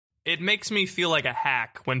it makes me feel like a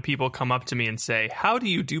hack when people come up to me and say, how do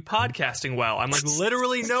you do podcasting well? I'm like,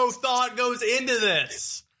 literally no thought goes into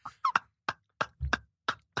this.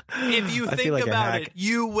 If you think like about it,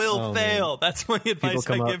 you will fail. Man. That's my advice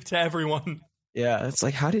I give to everyone. Yeah, it's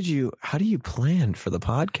like, how do you plan for the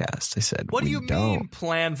podcast? I said, what do you mean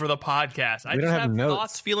plan for the podcast? I just have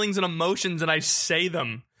thoughts, feelings, and emotions, and I say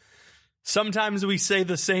them. Sometimes we say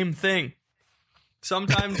the same thing.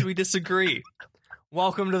 Sometimes we disagree.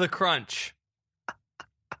 Welcome to the Crunch.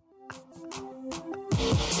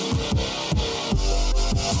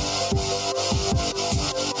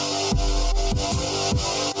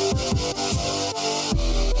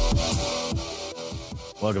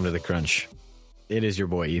 Welcome to the Crunch. It is your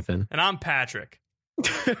boy, Ethan. And I'm Patrick.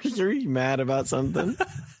 You're mad about something?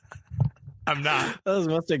 I'm not. That was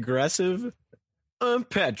most aggressive. I'm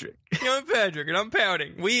Patrick. I'm Patrick, and I'm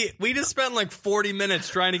pouting. We just spent like 40 minutes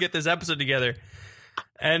trying to get this episode together.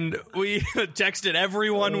 And we texted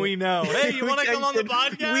everyone we know. Hey, you want to come on the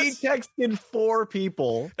podcast? We texted 4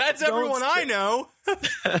 people. That's everyone I know.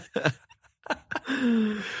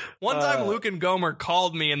 One time, Luke and Gomer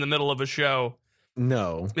called me in the middle of a show.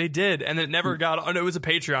 No. They did, and it never got on. It was a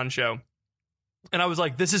Patreon show. And I was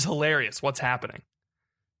like, this is hilarious. What's happening?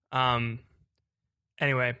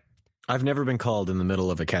 Anyway. I've never been called in the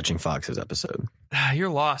middle of a Catching Foxes episode. You're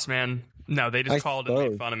lost, man. No, they just called and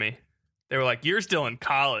made fun of me. They were like, you're still in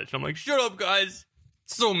college. I'm like, shut up, guys.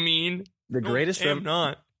 So mean. The greatest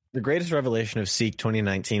revelation of Seek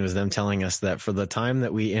 2019 was them telling us that for the time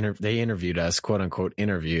that they interviewed us, quote unquote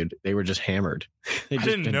interviewed, they were just hammered. I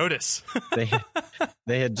didn't notice.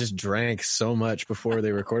 they had just drank so much before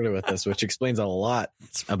they recorded with us, which explains a lot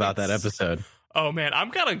about that episode. Oh man,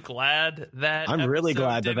 I'm kind of glad that I'm really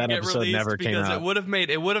glad that episode never came out. It would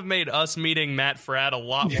have made us meeting Matt Fradd a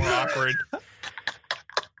lot more awkward.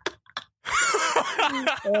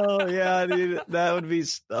 Oh yeah, dude, that'd be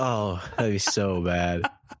so bad.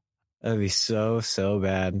 That'd be so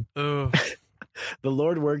bad. Ooh. The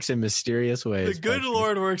Lord works in mysterious ways. The good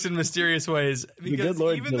Lord works in mysterious ways. The good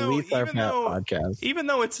Lord deletes our podcast. Even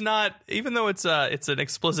though it's an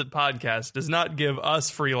explicit podcast, does not give us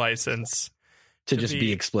free license to just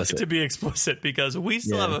be explicit. To be explicit, because we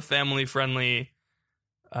still have a family friendly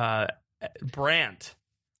brand.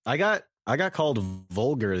 I got called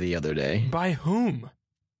vulgar the other day. By whom?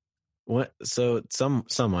 What? So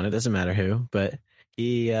someone, it doesn't matter who, but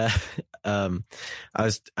he I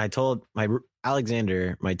told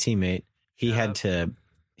Alexander, my teammate, he had to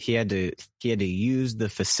use the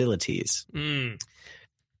facilities.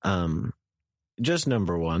 Just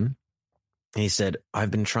number one. He said,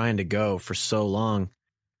 I've been trying to go for so long.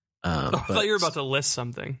 I thought you were about to list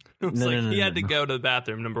something. It was he had to go to the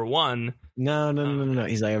bathroom, number one. No.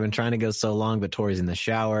 He's like, I've been trying to go so long, but Tori's in the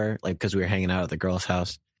shower, like, because we were hanging out at the girl's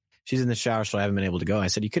house. She's in the shower, so I haven't been able to go. I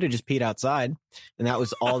said, you could have just peed outside. And that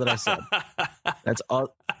was all that I said. That's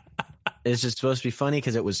all. It's just supposed to be funny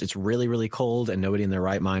because it's really, really cold and nobody in their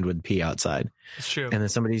right mind would pee outside. It's true. And then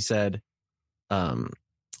somebody said,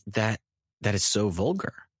 that is so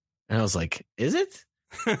vulgar. And I was like, is it?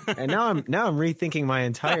 And now I'm rethinking my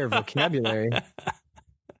entire vocabulary.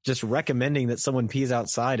 Just recommending that someone pees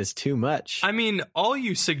outside is too much. I mean, all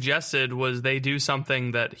you suggested was they do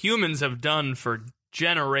something that humans have done for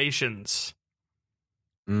generations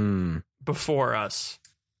before us.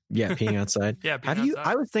 Yeah, peeing outside. Yeah, outside.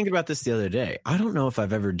 I was thinking about this the other day. I don't know if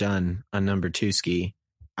I've ever done a number 2 ski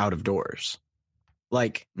out of doors,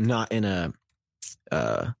 like not in a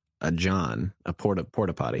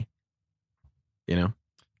porta potty. You know.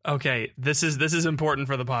 Okay, this is important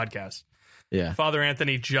for the podcast. Yeah. Father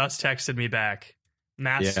Anthony just texted me back.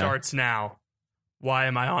 Math starts now. Why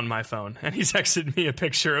am I on my phone? And he texted me a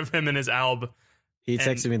picture of him in his alb. He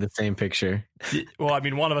texted me the same picture. Well, I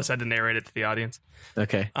mean, one of us had to narrate it to the audience.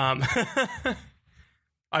 Okay. I'm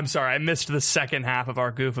sorry, I missed the second half of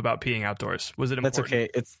our goof about peeing outdoors. Was it important?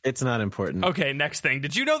 That's okay. It's not important. Okay, next thing.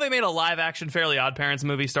 Did you know they made a live-action Fairly Odd Parents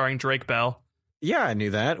movie starring Drake Bell? Yeah, I knew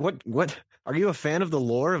that. What? Are you a fan of the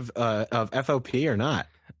lore of FOP or not?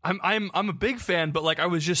 I'm a big fan, but like I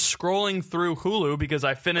was just scrolling through Hulu because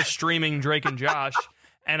I finished streaming Drake and Josh,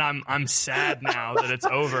 and I'm sad now that it's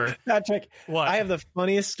over. Patrick, what? I have the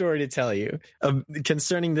funniest story to tell you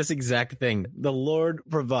concerning this exact thing. The Lord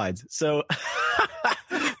provides. So,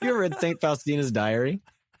 you ever read St. Faustina's Diary?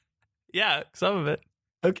 Yeah, some of it.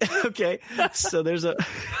 Okay. So there's a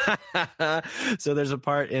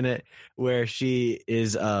part in it where she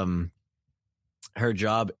is her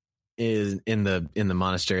job is in the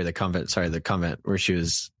monastery, the convent where she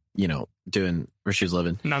was, where she was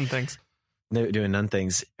living. Nun things. Doing nun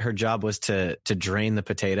things. Her job was to drain the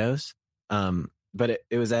potatoes. but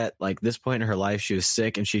it was at like this point in her life, she was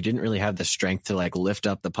sick and she didn't really have the strength to like lift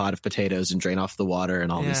up the pot of potatoes and drain off the water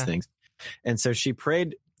and all these things. And so she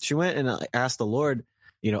prayed, she went and asked the Lord,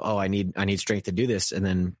 you know, oh, I need strength to do this. And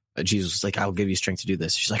then Jesus was like, I'll give you strength to do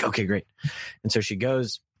this. She's like, okay, great. And so she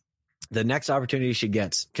goes, the next opportunity she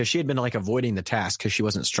gets, because she had been like avoiding the task because she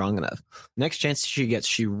wasn't strong enough. Next chance she gets,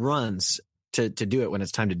 she runs to do it when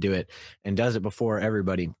it's time to do it and does it before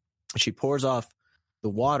everybody. She pours off the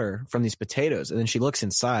water from these potatoes and then she looks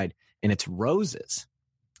inside and it's roses.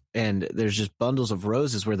 And there's just bundles of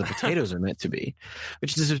roses where the potatoes are meant to be,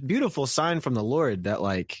 which is a beautiful sign from the Lord that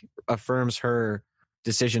like affirms her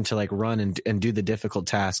decision to like run and do the difficult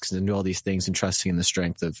tasks and do all these things and trusting in the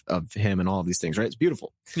strength of him and all of these things. Right. It's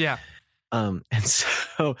beautiful. Yeah. And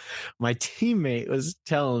so my teammate was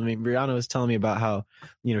telling me, Brianna was telling me about how,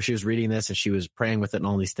 you know, she was reading this and she was praying with it and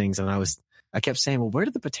all these things. And I kept saying, well, where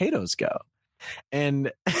did the potatoes go?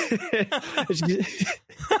 And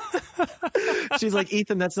she's like,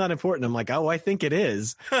 Ethan, that's not important. I'm like, oh, I think it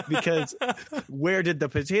is, because where did the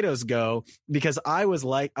potatoes go? Because I was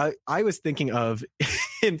like, I was thinking of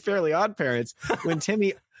in Fairly Odd Parents, when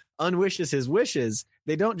Timmy unwishes his wishes,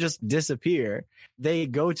 they don't just disappear. They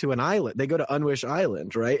go to an island. They go to Unwish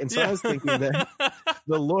Island, right? And so I was thinking that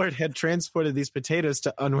the Lord had transported these potatoes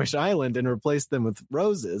to Unwish Island and replaced them with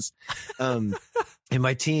roses. And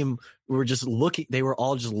my team were just looking. They were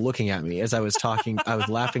all just looking at me as I was talking. I was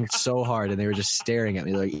laughing so hard, and they were just staring at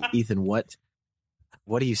me like, Ethan, what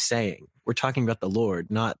are you saying? We're talking about the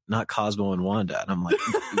Lord, not Cosmo and Wanda. And I'm like,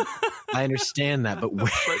 I understand that, but where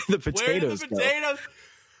are the potatoes go?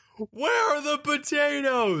 Where are the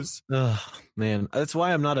potatoes? Oh, man. That's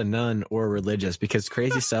why I'm not a nun or religious, because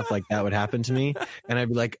crazy stuff like that would happen to me. And I'd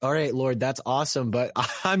be like, all right, Lord, that's awesome, but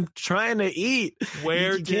I'm trying to eat.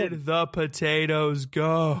 Where did the potatoes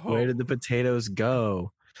go? Where did the potatoes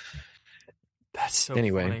go? That's so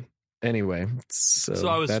funny. Anyway. So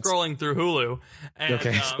I was scrolling through Hulu. And,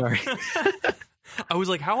 okay, sorry. I was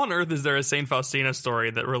like, how on earth is there a St. Faustina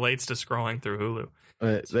story that relates to scrolling through Hulu?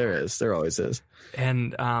 There is. There always is.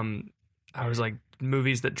 And I was like,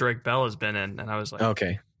 movies that Drake Bell has been in. And I was like,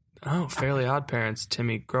 okay. Oh, Fairly Odd Parents,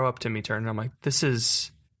 Grow Up, Timmy Turner. And I'm like, this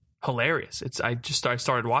is hilarious. I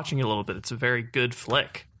started watching it a little bit. It's a very good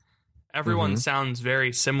flick. Everyone sounds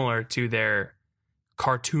very similar to their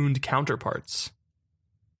cartooned counterparts.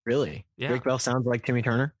 Really? Yeah. Drake Bell sounds like Timmy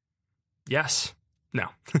Turner? Yes. No.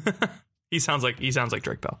 He sounds like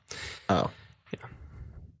Drake Bell. Oh. Yeah.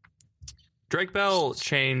 Drake Bell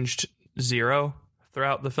changed zero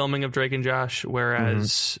throughout the filming of Drake and Josh,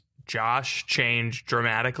 whereas Josh changed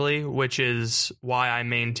dramatically, which is why I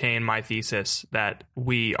maintain my thesis that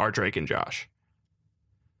we are Drake and Josh.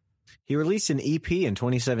 He released an EP in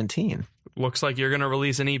 2017. Looks like you're going to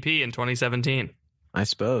release an EP in 2017. I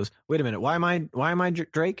suppose. Wait a minute. Why am I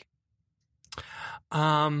Drake?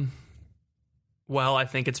 Well, I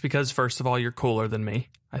think it's because, first of all, you're cooler than me.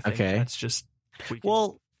 I think that's just...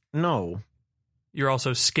 Well, no. You're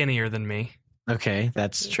also skinnier than me. Okay,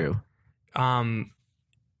 that's true.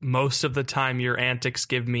 Most of the time, your antics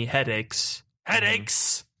give me headaches.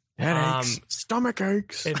 Headaches! Stomach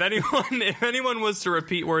aches. If anyone was to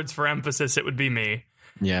repeat words for emphasis, it would be me.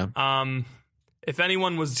 Yeah. If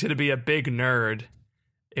anyone was to be a big nerd,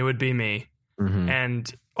 it would be me.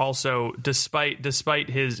 And also, despite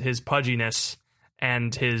his pudginess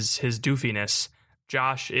and his doofiness,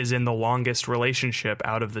 Josh is in the longest relationship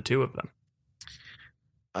out of the two of them.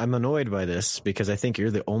 I'm annoyed by this because I think you're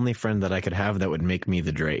the only friend that I could have that would make me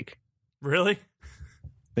the Drake. Really?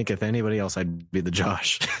 I think if anybody else, I'd be the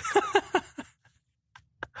Josh.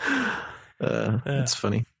 That's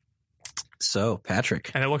funny. So,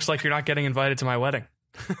 Patrick. And it looks like you're not getting invited to my wedding.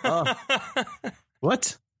 Oh.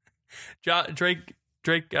 What? Drake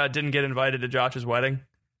didn't get invited to Josh's wedding.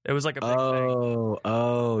 It was like a big thing.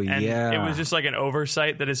 And yeah. It was just like an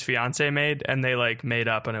oversight that his fiance made, and they like made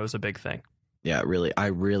up, and it was a big thing. Yeah, really. I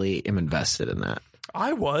really am invested in that.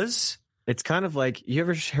 I was. It's kind of like, you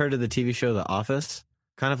ever heard of the TV show The Office?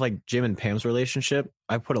 Kind of like Jim and Pam's relationship.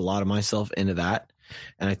 I put a lot of myself into that.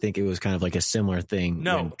 And I think it was kind of like a similar thing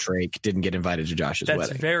when Drake didn't get invited to Josh's wedding.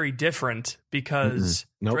 That's very different because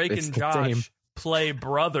Drake and Josh play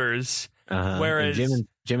brothers, whereas and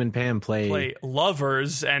Jim and Pam play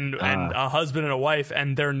lovers and a husband and a wife,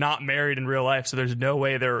 and they're not married in real life. So there's no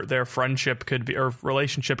way their friendship could be or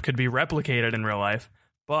relationship could be replicated in real life.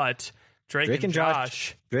 But Drake and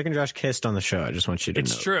Josh kissed on the show. I just want you to know.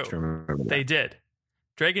 It's true. They did.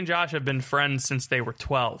 Drake and Josh have been friends since they were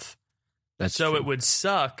 12. That's true. It would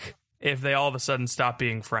suck if they all of a sudden stop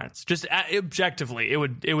being friends. Just objectively, it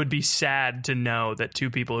would be sad to know that two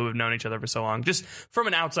people who have known each other for so long, just from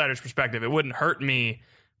an outsider's perspective, it wouldn't hurt me.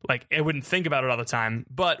 Like, I wouldn't think about it all the time.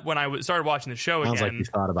 But when I started watching the show again, sounds like you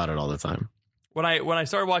thought about it all the time. When I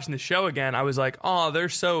started watching the show again, I was like, oh, they're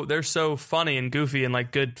so funny and goofy and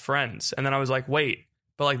like good friends. And then I was like, wait,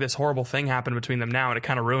 but like this horrible thing happened between them now, and it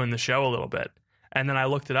kind of ruined the show a little bit. And then I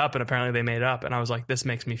looked it up, and apparently they made it up, and I was like, this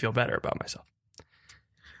makes me feel better about myself.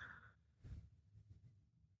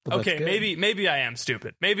 Well, okay, maybe I am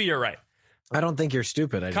stupid. Maybe you're right. I don't think you're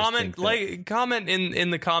stupid. Comment in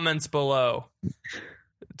the comments below.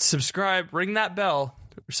 Subscribe, ring that bell,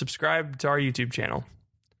 subscribe to our YouTube channel.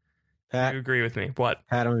 Pat, you agree with me? What?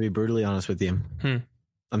 Pat, I'm gonna be brutally honest with you.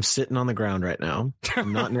 I'm sitting on the ground right now.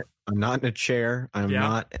 I'm not in a chair. I'm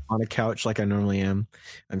not on a couch like I normally am.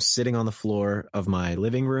 I'm sitting on the floor of my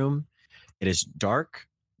living room. It is dark.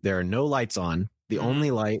 There are no lights on. The only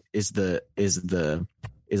light is the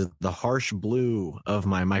harsh blue of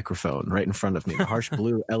my microphone right in front of me. The harsh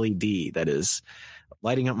blue LED that is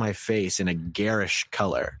lighting up my face in a garish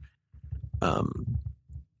color.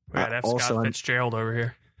 That's Scott Fitzgerald over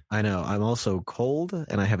here. I know. I'm also cold,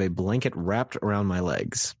 and I have a blanket wrapped around my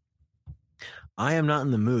legs. I am not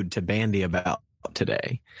in the mood to bandy about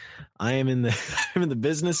today. I am in the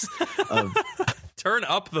business of turn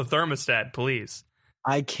up the thermostat, please.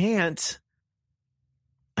 I can't.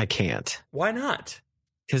 Why not?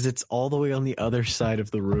 Because it's all the way on the other side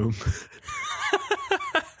of the room.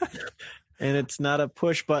 And it's not a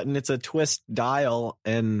push button, it's a twist dial,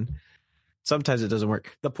 and sometimes it doesn't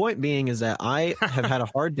work. The point being is that I have had a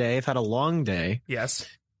hard day. I've had a long day. Yes.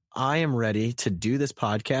 I am ready to do this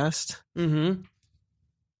podcast. Mm-hmm.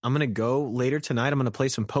 I'm going to go later tonight. I'm going to play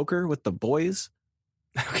some poker with the boys.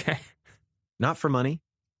 Okay. Not for money.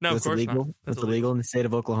 No, of course illegal. not. It's illegal in the state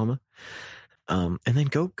of Oklahoma. And then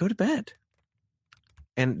go to bed.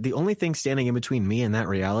 And the only thing standing in between me and that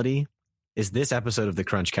reality is this episode of the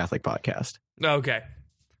Crunch Catholic Podcast. Okay.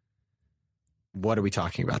 What are we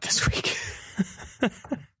talking about this week? Do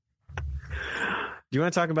you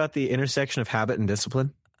want to talk about the intersection of habit and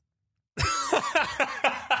discipline?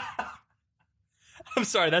 I'm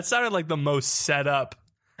sorry. That sounded like the most set up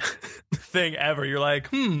thing ever. You're like,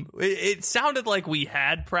 it sounded like we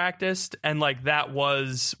had practiced and like that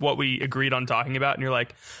was what we agreed on talking about. And you're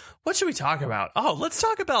like, what should we talk about? Oh, let's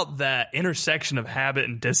talk about the intersection of habit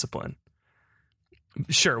and discipline.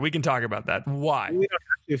 Sure, we can talk about that. Why? We don't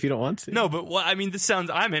have to if you don't want to. No, but I mean, this sounds.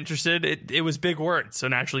 I'm interested. It was big words, so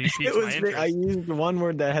naturally you piqued my interest. I used one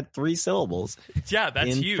word that had 3 syllables. Yeah,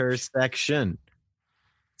 that's huge. Intersection.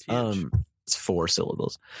 It's huge. It's 4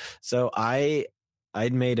 syllables. So I'd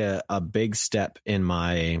made a big step in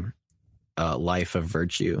my life of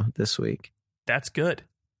virtue this week. That's good.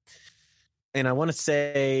 And I want to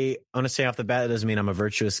say off the bat, it doesn't mean I'm a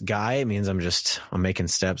virtuous guy. It means I'm making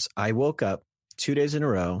steps. I woke up 2 days in a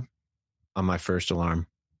row on my first alarm.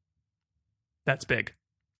 That's big.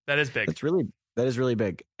 That is big. That is really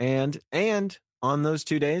big. And on those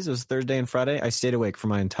 2 days, it was Thursday and Friday, I stayed awake for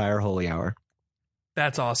my entire holy hour.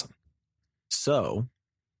 That's awesome. So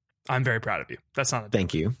I'm very proud of you. That's not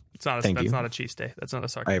thank you. It's not that's not a cheese day. That's not a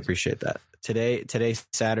sarcasm. I appreciate that. Today's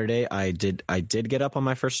Saturday, I did get up on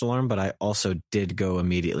my first alarm, but I also did go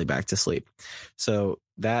immediately back to sleep. So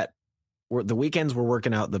the weekends we're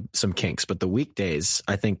working out some kinks, but the weekdays,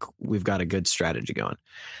 I think we've got a good strategy going.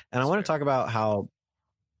 And I want to talk about how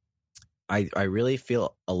I really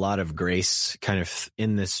feel a lot of grace kind of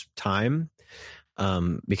in this time,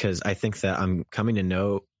 because I think that I'm coming to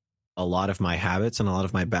know a lot of my habits and a lot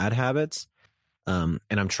of my bad habits. And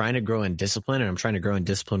I'm trying to grow in discipline, and I'm trying to grow in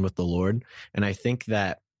discipline with the Lord. And I think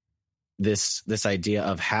that this idea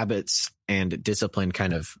of habits and discipline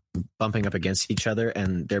kind of bumping up against each other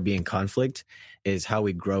and there being conflict is how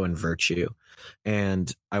we grow in virtue.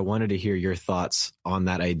 And I wanted to hear your thoughts on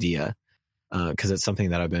that idea, because it's something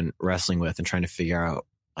that I've been wrestling with and trying to figure out,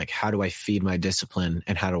 like, how do I feed my discipline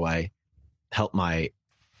and how do I help my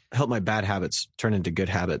bad habits turn into good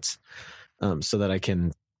habits, so that I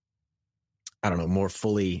can, I don't know, more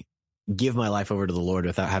fully give my life over to the Lord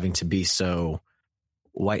without having to be so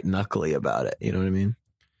white knuckly about it. You know what I mean?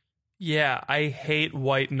 Yeah, I hate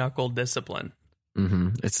white knuckle discipline. Mm-hmm.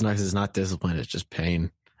 It's not discipline. It's just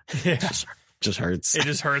pain. Yeah. It just hurts. It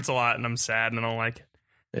just hurts a lot, and I'm sad, and I don't like it.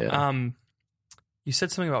 Yeah. You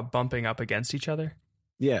said something about bumping up against each other?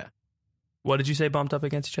 Yeah. What did you say bumped up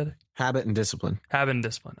against each other? Habit and discipline. Habit and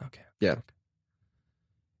discipline. Okay. Yeah.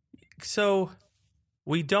 So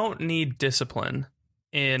we don't need discipline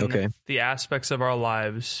in the aspects of our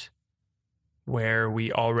lives where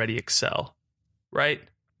we already excel, right?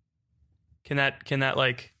 Can that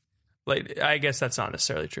like Like, I guess that's not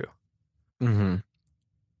necessarily true. Mm-hmm.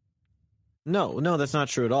 No, that's not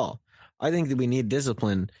true at all. I think that we need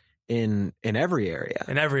discipline in every area.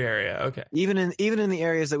 In every area, okay. Even in the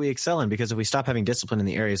areas that we excel in, because if we stop having discipline in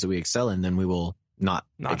the areas that we excel in, then we will not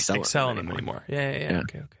excel in them anymore. Yeah.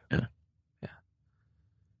 Okay. Yeah.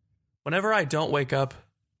 Whenever I don't wake up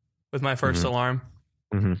with my first alarm,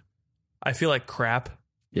 I feel like crap.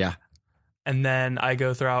 Yeah. And then I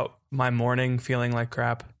go throughout my morning feeling like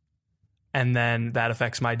crap. And then that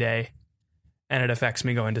affects my day. And it affects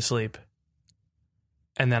me going to sleep.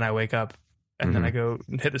 And then I wake up. And then I go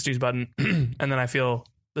hit the snooze button. And then I feel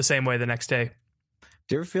the same way the next day.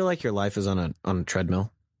 Do you ever feel like your life is on a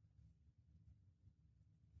treadmill?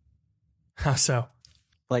 How so?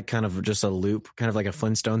 Like kind of just a loop, kind of like a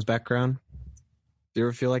Flintstones background. Do you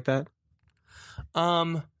ever feel like that?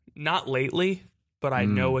 Not lately, but I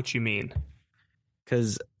know what you mean.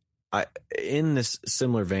 Because in this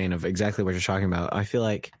similar vein of exactly what you're talking about, I feel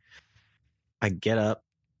like I get up,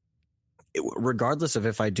 regardless of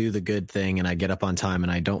if I do the good thing and I get up on time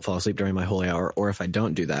and I don't fall asleep during my holy hour, or if I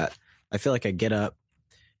don't do that, I feel like I get up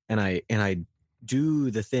and I do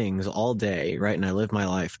the things all day, right? And I live my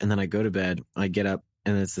life, and then I go to bed, I get up,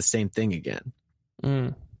 and it's the same thing again.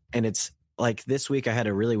 And it's like this week I had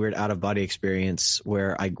a really weird out of body experience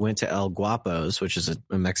where I went to El Guapo's, which is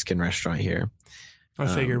a Mexican restaurant here. I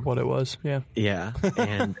figured what it was. Yeah. Yeah.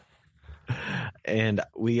 And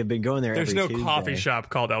we have been going there. There's every no Tuesday. Coffee shop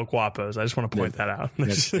called El Guapo's. I just want to point that out.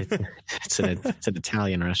 It's an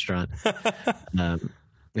Italian restaurant.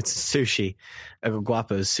 It's sushi, El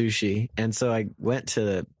Guapo's sushi. And so I went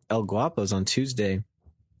to El Guapo's on Tuesday,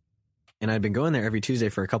 and I'd been going there every Tuesday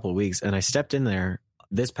for a couple of weeks. And I stepped in there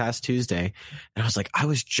this past Tuesday, and I was like, I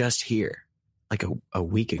was just here like a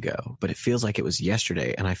week ago, but it feels like it was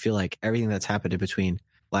yesterday. And I feel like everything that's happened in between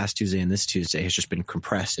last Tuesday and this Tuesday has just been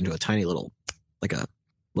compressed into a tiny little, like a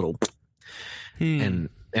little, and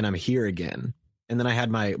I'm here again. And then I had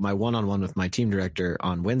my one-on-one with my team director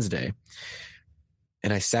on Wednesday,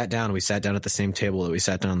 and we sat down at the same table that we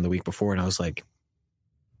sat down the week before. And I was like,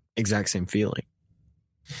 exact same feeling.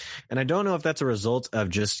 And I don't know if that's a result of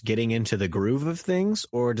just getting into the groove of things,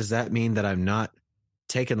 or does that mean that I'm not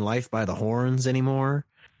taking life by the horns anymore?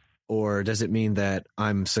 Or does it mean that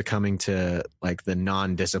I'm succumbing to like the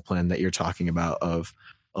non-discipline that you're talking about of,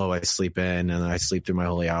 oh, I sleep in and I sleep through my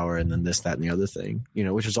holy hour and then this, that, and the other thing,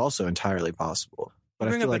 which is also entirely possible. But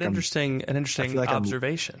I feel like an interesting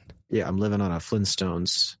observation. I'm living on a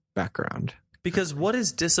Flintstones background. Because what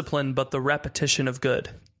is discipline but the repetition of good?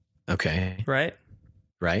 Okay. Right?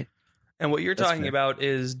 And what you're talking about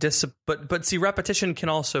is but see, repetition can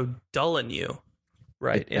also dullen you,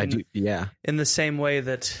 right? I do, yeah. In the same way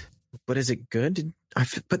that. But is it good?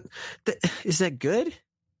 Is that good?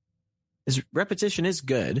 Repetition is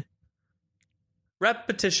good.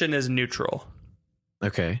 Repetition is neutral.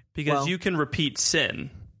 Okay. Because you can repeat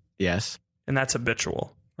sin. Yes. And that's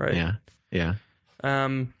habitual, right? Yeah.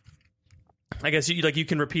 I guess you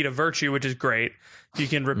can repeat a virtue, which is great. You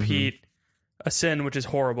can repeat a sin, which is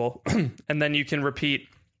horrible. And then you can repeat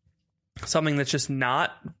something that's just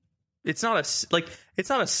not. It's not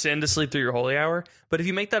a sin to sleep through your holy hour, but if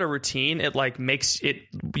you make that a routine, it like makes it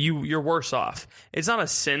you're worse off. It's not a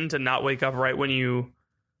sin to not wake up right when you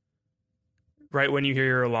hear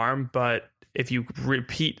your alarm, but if you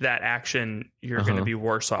repeat that action, you're going to be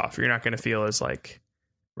worse off. You're not going to feel as like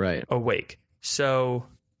awake. So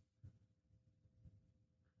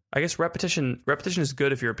I guess repetition is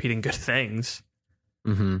good if you're repeating good things.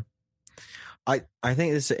 I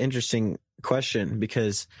think it's an interesting question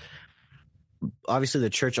because obviously the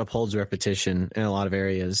church upholds repetition in a lot of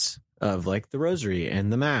areas of like the rosary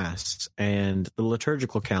and the mass and the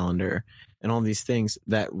liturgical calendar and all these things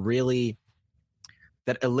that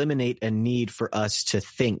eliminate a need for us to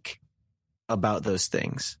think about those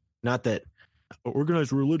things. Not that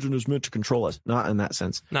organized religion is meant to control us, not in that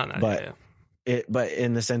sense. But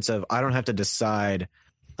in the sense of I don't have to decide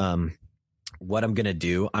what I'm going to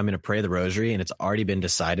do. I'm going to pray the rosary, and it's already been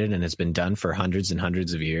decided and it's been done for hundreds and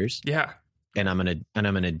hundreds of years. Yeah. And I'm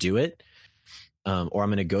going to do it. Or I'm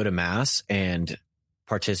going to go to mass and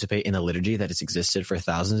participate in the liturgy that has existed for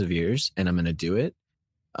thousands of years, and I'm going to do it.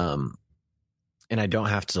 And I don't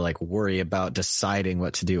have to like worry about deciding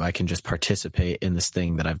what to do. I can just participate in this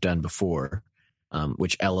thing that I've done before,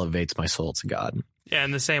 which elevates my soul to God. Yeah,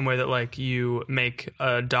 in the same way that like you make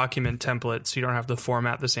a document template so you don't have to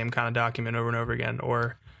format the same kind of document over and over again,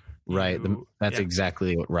 or that's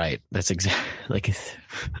exactly right. That's exactly like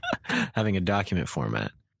having a document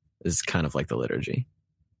format is kind of like the liturgy.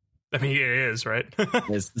 I mean, it is, right? It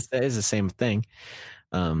is the same thing.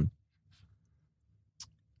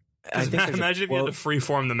 I think imagine if you had to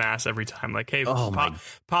freeform the mass every time. Like, hey,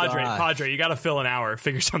 Padre, you got to fill an hour,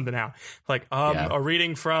 figure something out. Like, a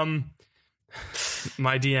reading from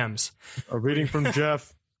my DMs. A reading from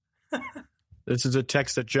Jeff. This is a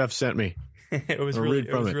text that Jeff sent me. It was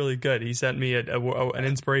really good. He sent me an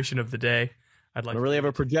inspiration of the day. I really have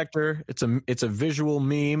a projector. It's a visual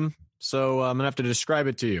meme, so I'm gonna have to describe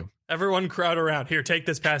it to you. Everyone, crowd around. Here, take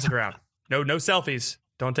this. Pass it around. No selfies.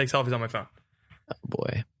 Don't take selfies on my phone. Oh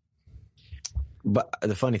boy. But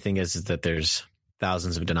the funny thing is that there's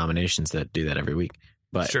thousands of denominations that do that every week.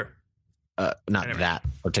 But sure. Not that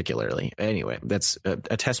particularly. Anyway, that's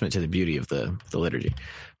a testament to the beauty of the liturgy.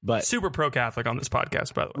 But super pro-Catholic on this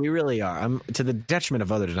podcast, by the way. We really are. I'm to the detriment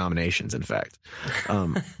of other denominations, in fact.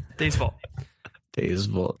 Days Vault. Days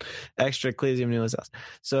Vault. Extra Ecclesiam Nihilus House.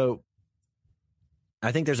 So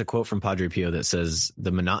I think there's a quote from Padre Pio that says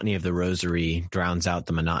the monotony of the rosary drowns out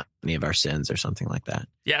the monotony of our sins, or something like that.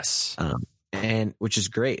 Yes. And which is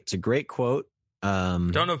great. It's a great quote.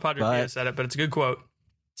 Don't know if Padre Pio said it, but it's a good quote.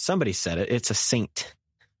 Somebody said it. It's a saint.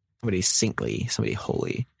 Somebody saintly, somebody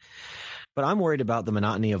holy. But I'm worried about the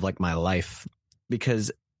monotony of like my life,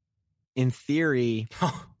 because in theory,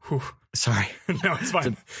 sorry, no, it's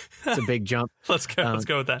fine. It's a big jump. Let's go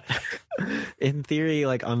with that. In theory,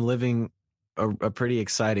 like I'm living a pretty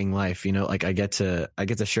exciting life, you know, like I get to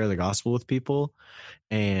share the gospel with people,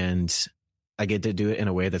 and I get to do it in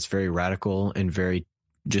a way that's very radical and very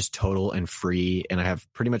just total and free. And I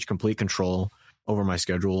have pretty much complete control over my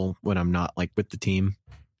schedule when I'm not like with the team.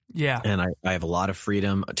 Yeah. And I have a lot of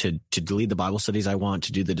freedom to lead the Bible studies I want,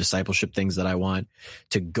 to do the discipleship things that I want,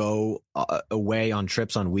 to go away on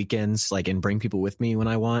trips on weekends, like, and bring people with me when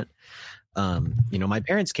I want. You know, my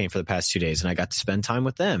parents came for the past 2 days and I got to spend time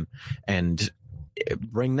with them and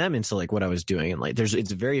bring them into like what I was doing. And like,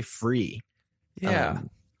 it's very free. Yeah.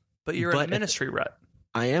 But you're in a ministry rut.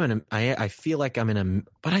 I am I feel like I'm in a,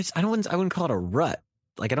 but I wouldn't call it a rut.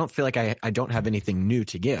 Like, I don't feel like I don't have anything new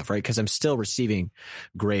to give, right? Because I'm still receiving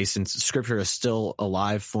grace and scripture is still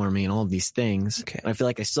alive for me and all of these things. Okay. And I feel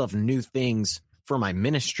like I still have new things for my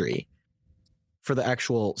ministry, for the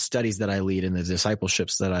actual studies that I lead and the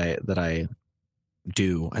discipleships that I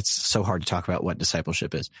do. It's so hard to talk about what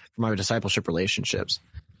discipleship is, for my discipleship relationships.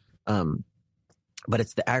 But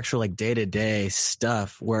it's the actual like day-to-day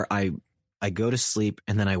stuff where I go to sleep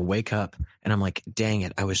and then I wake up and I'm like, dang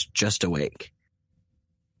it, I was just awake.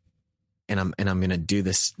 And I'm going to do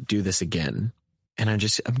this again. And I'm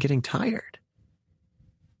getting tired.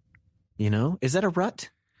 You know, is that a rut?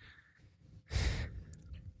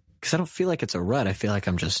 Because I don't feel like it's a rut. I feel like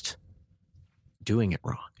I'm just doing it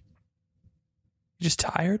wrong. You're just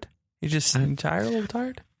tired? I'm tired, a little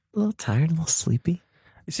tired? A little tired, a little sleepy.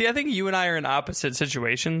 You see, I think you and I are in opposite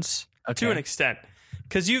situations to an extent.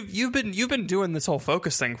 Because you've been doing this whole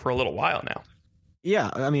focus thing for a little while now.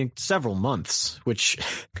 Yeah, I mean, several months, which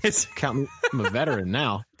it's I'm a veteran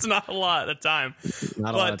now. It's not a lot of time.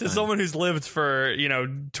 But to someone who's lived for,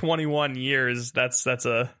 21 years, that's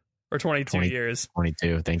or 22 years.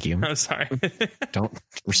 22, thank you. I'm sorry. Don't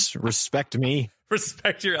respect me.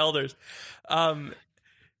 Respect your elders. Yeah,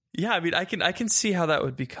 I mean, I can see how that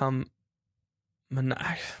would become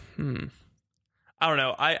I don't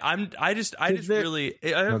know. I just really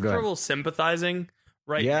have trouble sympathizing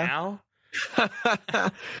now.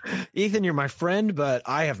 Ethan, you're my friend, but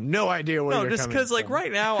I have no idea where you're coming from. No, just because right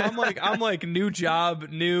now I'm like new job,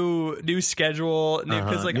 new schedule,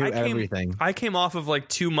 because I came off of like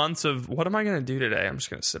 2 months of what am I going to do today? I'm just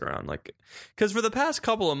going to sit around, like, because for the past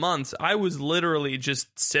couple of months I was literally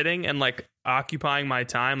just sitting and like occupying my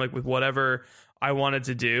time like with whatever I wanted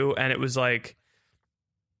to do, and it was like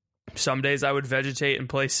some days I would vegetate and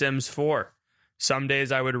play Sims 4. Some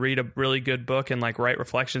days I would read a really good book and like write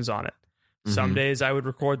reflections on it. Some days I would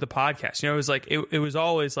record the podcast. It was like it was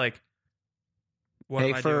always like, what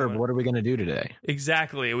are we going to do today?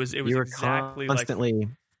 Exactly. It was exactly constantly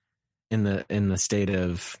like, in the state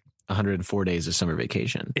of 104 days of summer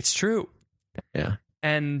vacation. It's true. Yeah.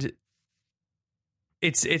 And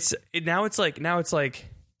now it's like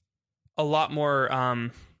a lot more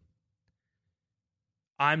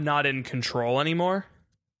I'm not in control anymore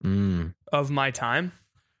of my time.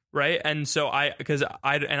 Right. And so I'm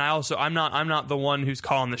not the one who's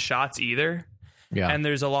calling the shots either. Yeah. And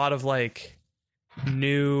there's a lot of like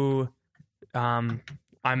new, I'm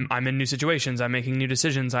in new situations. I'm making new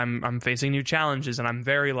decisions. I'm facing new challenges, and I'm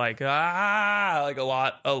very like a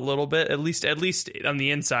little bit, at least on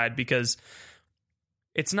the inside, because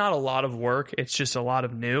it's not a lot of work. It's just a lot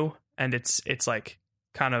of new. And it's like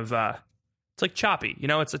kind of, It's like choppy. You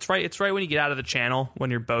know, it's right when you get out of the channel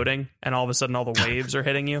when you're boating and all of a sudden all the waves are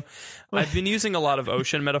hitting you. I've been using a lot of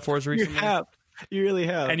ocean metaphors recently. You really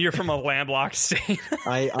have. And you're from a landlocked state.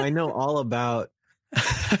 I know all about.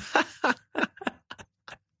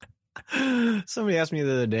 Somebody asked me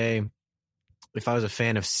the other day if I was a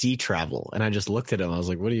fan of sea travel, and I just looked at him. I was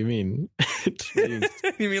like, "What do you mean? You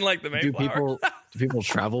mean like the Mayflower? Do people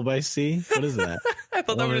travel by sea? What is that?" I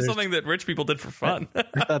thought that was something that rich people did for fun. I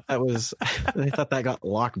thought that got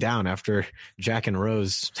locked down after Jack and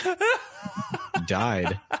Rose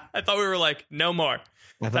died. I thought we were like, no more.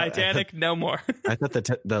 Titanic, no more. I thought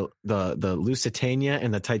the Lusitania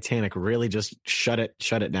and the Titanic really just shut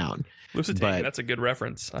it down. Lusitania, that's a good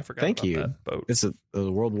reference. I forgot. Thank you. That boat. It's a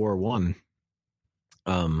World War One,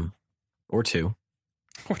 or two,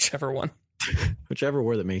 whichever one, whichever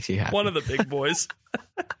war that makes you happy. One of the big boys.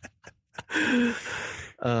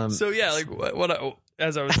 So yeah, like what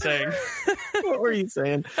as I was saying. What were you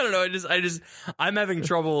saying? I don't know. I'm having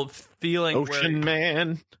trouble feeling. Ocean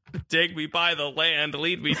man, take me by the land,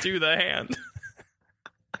 lead me to the hand.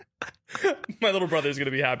 My little brother's going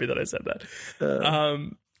to be happy that I said that.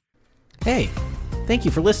 Hey, thank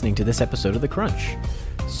you for listening to this episode of The Crunch.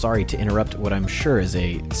 Sorry to interrupt what I'm sure is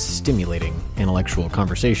a stimulating intellectual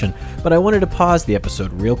conversation, but I wanted to pause the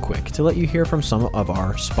episode real quick to let you hear from some of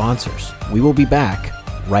our sponsors. We will be back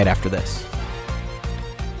right after this.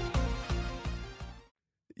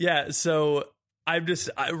 Yeah, so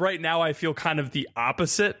right now I feel kind of the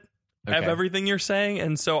opposite of everything you're saying,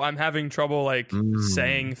 and so I'm having trouble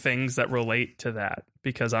saying things that relate to that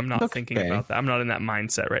because I'm not thinking about that. I'm not in that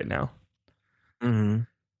mindset right now. Mm-hmm.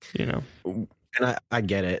 You know, and I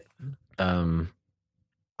get it.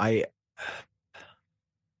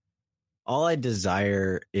 All I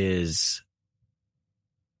desire is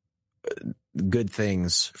good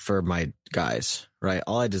things for my guys, right?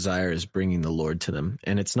 All I desire is bringing the Lord to them,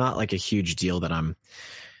 and it's not like a huge deal that I'm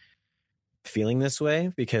feeling this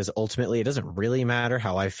way, because ultimately it doesn't really matter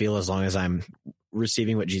how I feel as long as I'm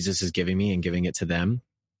receiving what Jesus is giving me and giving it to them.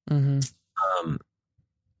 Mm-hmm.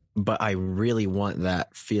 But I really want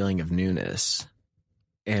that feeling of newness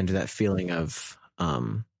and that feeling of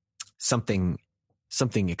something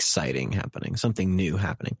exciting happening, something new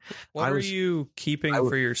happening. What are you keeping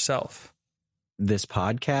for yourself? This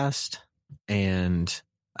podcast and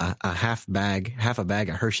a half a bag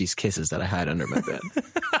of Hershey's Kisses that I had under my bed.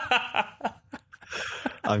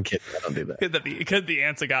 I'm kidding. I don't do that. Because the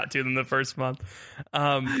ants got to them the first month.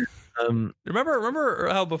 Remember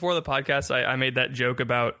how before the podcast I made that joke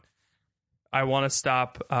about I want to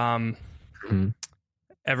stop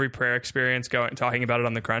every prayer experience talking about it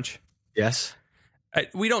on the Crunch? Yes.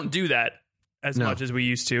 We don't do that as much as we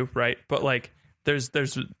used to, right? But like there's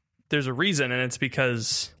a reason, and it's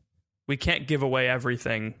because we can't give away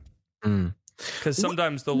everything. Because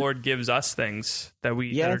sometimes the Lord gives us things that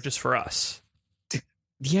that are just for us.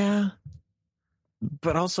 Yeah,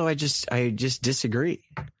 but also I just disagree.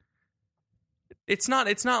 It's not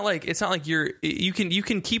like you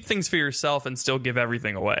can keep things for yourself and still give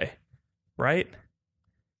everything away, right?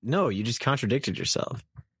 No, you just contradicted yourself.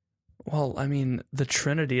 Well, I mean, the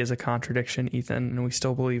Trinity is a contradiction, Ethan, and we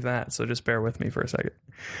still believe that. So just bear with me for a second.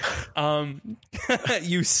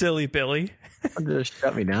 You silly Billy. Don't just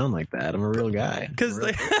shut me down like that. I'm a real guy. Because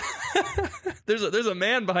there's a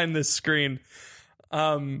man behind this screen.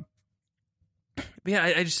 Yeah,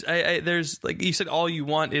 there's like you said, all you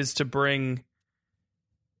want is to bring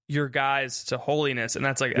your guys to holiness, and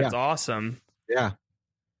that's awesome. Yeah.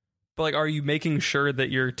 But like, are you making sure that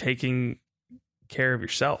you're taking care of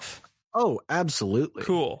yourself? Oh, absolutely.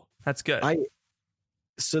 Cool. That's good. I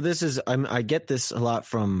get this a lot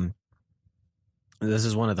from. This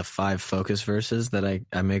is one of the 5 focus verses that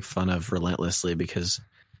I make fun of relentlessly, because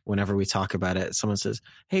whenever we talk about it, someone says,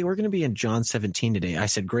 "Hey, we're going to be in John 17 today." I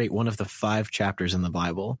said, "Great, one of the 5 chapters in the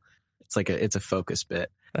Bible." It's a focus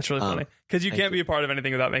bit. That's really funny, because you can't be a part of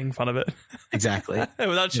anything without making fun of it. Exactly.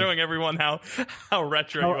 Without showing everyone how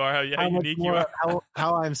retro you are, how unique you are.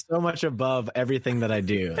 How I'm so much above everything that I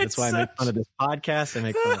do. That's why I make fun of this podcast. I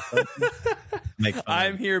make fun of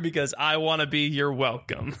I'm here because I want to be your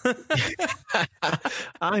welcome.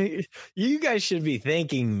 You guys should be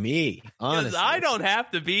thanking me, honestly. Because I don't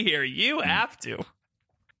have to be here. You have to.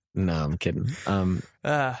 No, I'm kidding.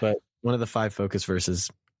 But one of the 5 focus verses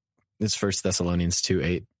is 1 Thessalonians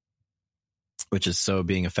 2:8, which is, "So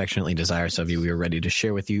being affectionately desirous of you, we are ready to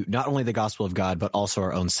share with you not only the gospel of God, but also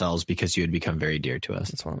our own selves, because you had become very dear to us."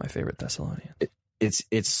 It's one of my favorite Thessalonians.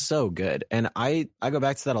 It's so good. And I go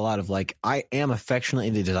back to that a lot of like, I am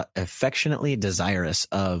affectionately desirous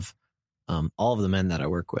of all of the men that I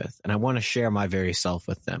work with, and I want to share my very self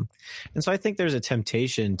with them. And so I think there's a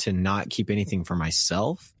temptation to not keep anything for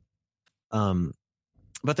myself.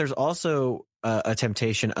 But there's also a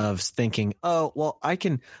temptation of thinking, oh, well, I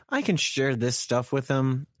can share this stuff with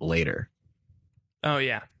them later. Oh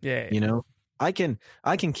yeah. You know, I can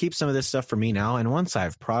keep some of this stuff for me now. And once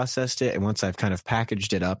I've processed it and once I've kind of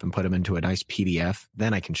packaged it up and put them into a nice PDF,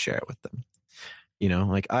 then I can share it with them. You know,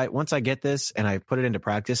 like once I get this and I put it into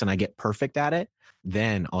practice and I get perfect at it,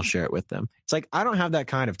 then I'll share it with them. It's like, I don't have that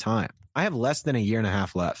kind of time. I have less than a year and a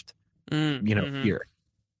half left, here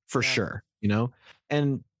for sure, you know?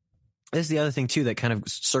 And this is the other thing too, that kind of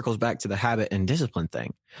circles back to the habit and discipline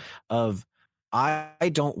thing of,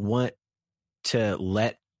 I don't want to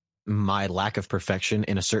let my lack of perfection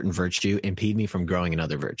in a certain virtue impede me from growing in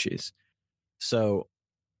other virtues. So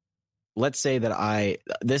let's say that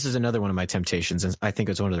this is another one of my temptations, and I think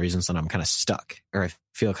it's one of the reasons that I'm kind of stuck, or I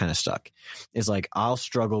feel kind of stuck, is like I'll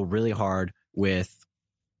struggle really hard with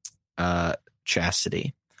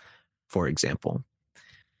chastity, for example.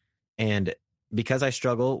 And because I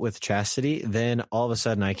struggle with chastity, then all of a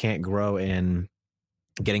sudden I can't grow in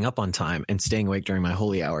getting up on time and staying awake during my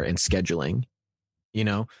holy hour and scheduling, you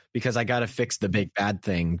know, because I got to fix the big bad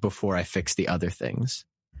thing before I fix the other things.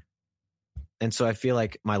 And so I feel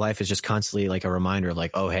like my life is just constantly like a reminder of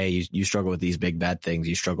like, oh, hey, you struggle with these big bad things.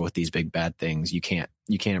 You struggle with these big bad things. You can't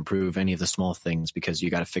improve any of the small things because you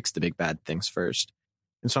got to fix the big bad things first.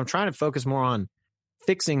 And so I'm trying to focus more on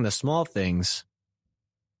fixing the small things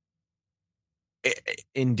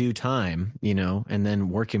in due time, you know, and then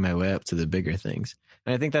working my way up to the bigger things.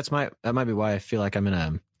 And I think that might be why I feel like I'm in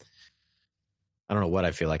I don't know what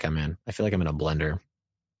I feel like I'm in. I feel like I'm in a blender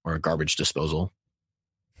or a garbage disposal.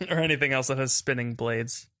 Or anything else that has spinning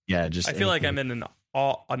blades. Yeah, just I feel like I'm in an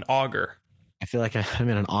auger. I feel like I'm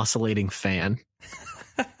in an oscillating fan.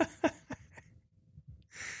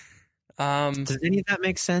 Does any of that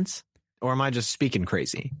make sense? Or am I just speaking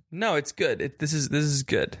crazy? No, it's good. This is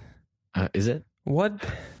good. Is it? What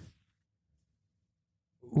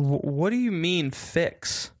do you mean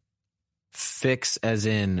fix? Fix as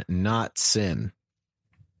in not sin.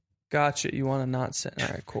 Gotcha. You want to not sin. All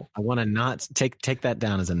right, cool. I want to not take that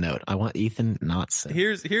down as a note. I want Ethan not sin.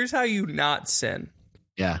 Here's how you not sin.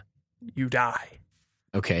 Yeah. You die.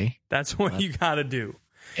 Okay. That's what you got to do.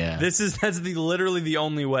 Yeah. That's literally the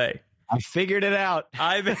only way. I figured it out.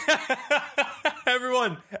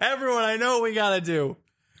 Everyone, I know what we got to do.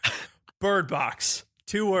 Bird box.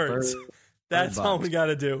 2 words. That's all we got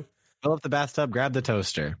to do. Fill up the bathtub, grab the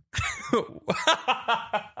toaster.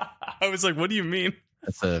 I was like, what do you mean?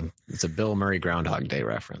 It's a Bill Murray Groundhog Day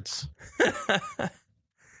reference.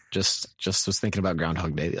 just was thinking about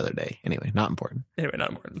Groundhog Day the other day. Anyway, not important. I was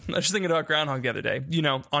just thinking about Groundhog the other day. You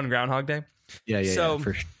know, on Groundhog Day. Yeah,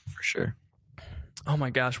 for sure. Oh my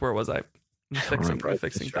gosh, where was I? Fixing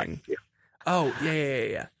thing. Oh,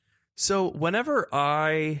 yeah. So whenever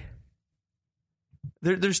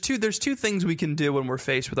there's two things we can do when we're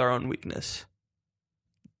faced with our own weakness.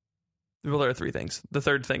 Well, there are 3 things. The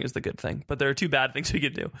third thing is the good thing, but there are 2 bad things we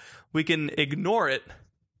can do. We can ignore it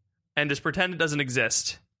and just pretend it doesn't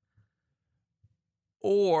exist.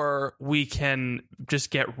 Or we can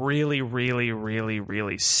just get really, really, really,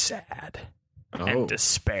 really sad and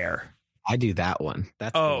despair. I do that one.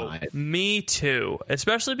 That's me too.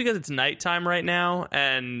 Especially because it's nighttime right now,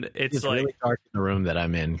 and it's like really dark in the room that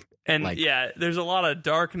I'm in. And there's a lot of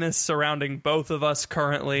darkness surrounding both of us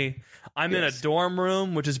currently. I'm in a dorm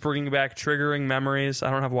room, which is bringing back triggering memories. I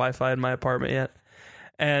don't have Wi-Fi in my apartment yet.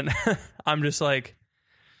 And I'm just like,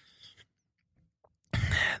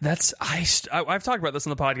 I've talked about this on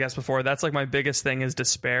the podcast before. That's like my biggest thing is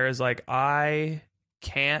despair, is like, I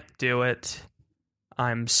can't do it.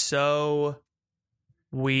 I'm so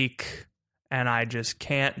weak and I just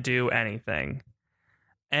can't do anything.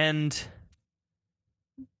 And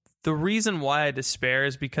the reason why I despair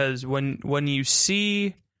is because when you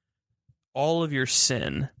see all of your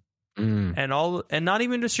sin and not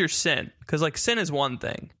even just your sin, because like sin is one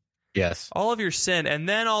thing. Yes. All of your sin, and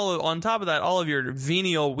then on top of that, all of your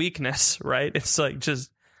venial weakness, right? It's like just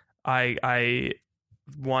I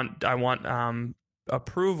want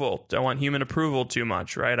approval. I want human approval too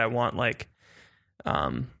much, right? I want like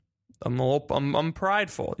I'm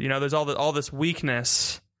prideful. You know, there's all this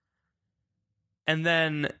weakness. And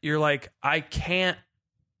then you're like, I can't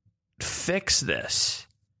fix this.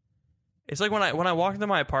 It's like when I walked into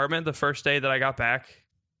my apartment the first day that I got back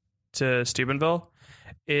to Steubenville,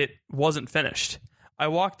 it wasn't finished. I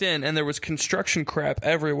walked in and there was construction crap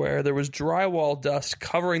everywhere. There was drywall dust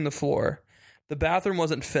covering the floor. The bathroom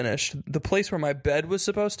wasn't finished. The place where my bed was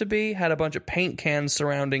supposed to be had a bunch of paint cans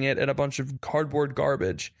surrounding it and a bunch of cardboard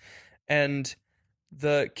garbage. And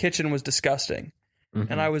the kitchen was disgusting. Mm-hmm.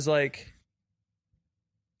 And I was like,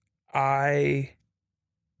 I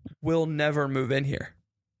will never move in here.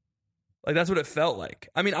 Like, that's what it felt like.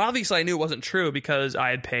 I mean, obviously I knew it wasn't true because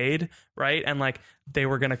I had paid, right? And like they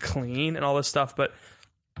were going to clean and all this stuff. But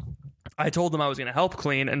I told them I was going to help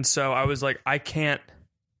clean. And so I was like, I can't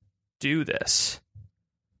do this,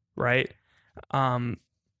 right? But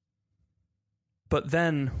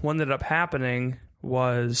then what ended up happening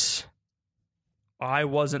was I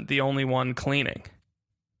wasn't the only one cleaning,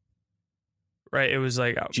 right? It was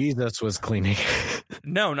like Jesus was cleaning.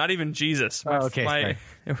 No, not even Jesus. Okay,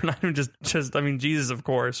 not even just I mean Jesus, of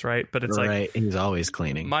course, right? But it's right, he's always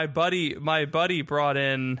cleaning. My buddy brought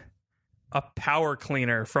in a power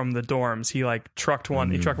cleaner from the dorms. He like trucked one.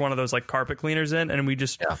 He trucked one of those like carpet cleaners in, and we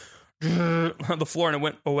just on the floor, and it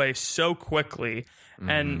went away so quickly.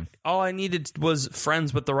 And all I needed was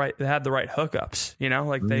friends with they had the right hookups, you know,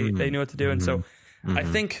 like they knew what to do. And so I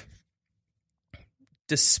think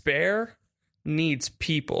despair needs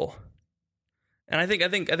people. And I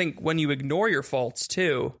think when you ignore your faults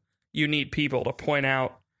too, you need people to point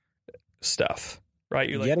out stuff, right?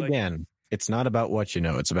 You're Yet again, it's not about what you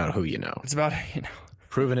know, it's about who you know. It's about who you know.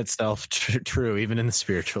 Proven itself true even in the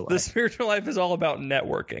spiritual life. The spiritual life is all about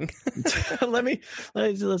networking.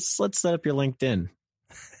 let's set up your LinkedIn.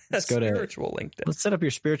 Let's go spiritual LinkedIn. Let's set up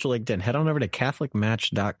your spiritual LinkedIn. Head on over to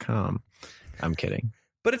catholicmatch.com. I'm kidding.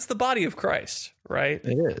 But it's the body of Christ, right?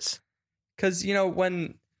 It is. Because, you know,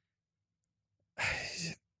 when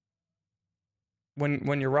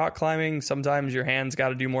you're rock climbing, sometimes your hands got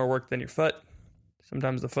to do more work than your foot.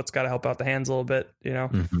 Sometimes the foot's got to help out the hands a little bit, you know?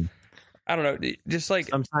 Mm-hmm. I don't know. Just like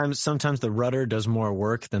sometimes the rudder does more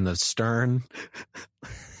work than the stern.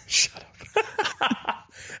 Shut up.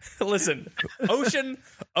 Listen, ocean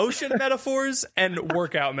metaphors and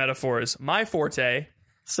workout metaphors. My forte.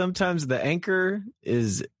 Sometimes the anchor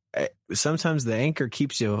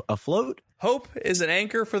keeps you afloat. Hope is an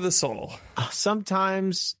anchor for the soul.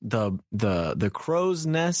 Sometimes the crow's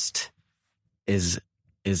nest is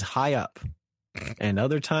high up. And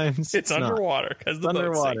other times it's underwater because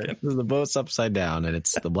the boat's upside down, and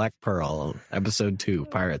it's the Black Pearl, episode 2,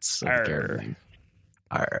 Pirates of the Caribbean.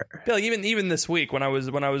 Bill, even this week when I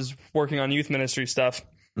was working on youth ministry stuff,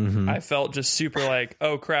 I felt just super like,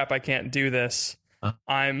 oh crap, I can't do this.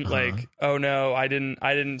 I'm like, oh no, I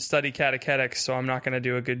didn't study catechetics, so I'm not going to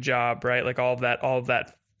do a good job, right? Like all of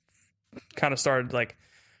that kind of started like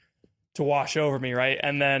to wash over me, right?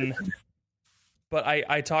 And then, but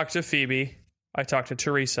I talked to Phoebe. I talked to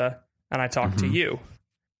Teresa, and I talked to you,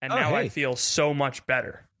 and now I feel so much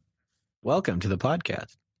better. Welcome to the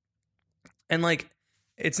podcast. And like,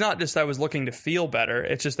 it's not just I was looking to feel better.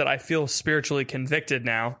 It's just that I feel spiritually convicted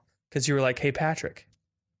now because you were like, hey, Patrick,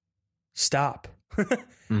 stop.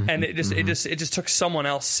 And it just took someone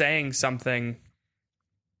else saying something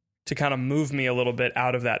to kind of move me a little bit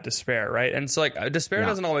out of that despair. Right. And so like despair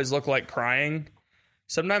doesn't always look like crying.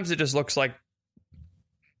 Sometimes it just looks like,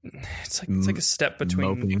 it's like a step between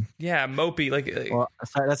moping. Yeah, mopey. Well,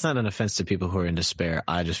 sorry, that's not an offense to people who are in despair.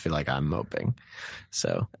 I just feel like I'm moping.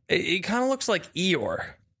 So it kind of looks like Eeyore.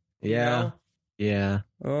 Yeah. You know? Yeah.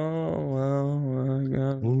 Oh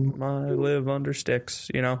well, I live under sticks.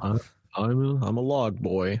 You know, I'm a log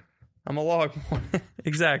boy. I'm a log boy.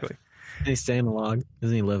 Exactly. Does he stay in a log?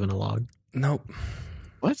 Doesn't he live in a log? Nope.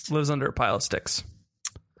 What? Lives under a pile of sticks.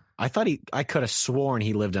 I could have sworn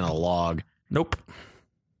he lived in a log. Nope.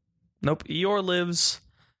 Eeyore lives.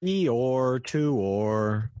 Eeyore,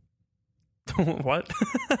 2-or. What?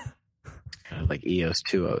 Kind of like EOS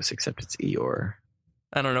 2-Os, except it's Eeyore.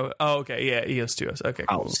 I don't know. Oh, okay. Yeah, EOS 2-Os. Okay,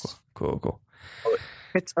 cool.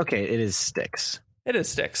 It's okay. It is sticks. It is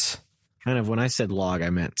sticks. Kind of when I said log, I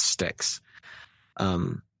meant sticks.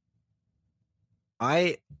 Sorry,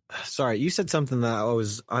 you said something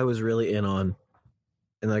that I was really in on,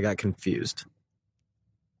 and I got confused.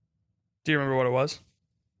 Do you remember what it was?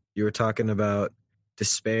 You were talking about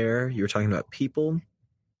despair. You were talking about people.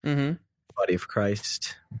 Mm-hmm. Body of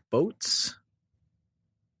Christ. Boats.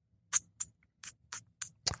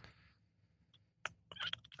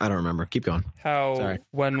 I don't remember. Keep going. Sorry.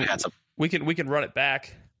 When we can run it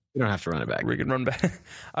back. We don't have to run it back. We can run back.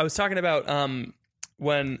 I was talking about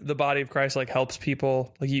when the body of Christ like helps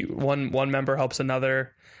people. Like one member helps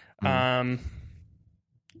another.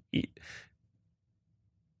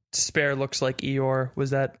 Despair looks like Eeyore. Was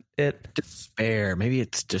that it? Despair. Maybe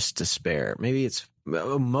it's just despair. Maybe it's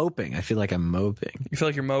moping. I feel like I'm moping. You feel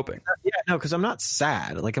like you're moping? Yeah, no, because I'm not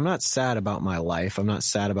sad. Like, I'm not sad about my life. I'm not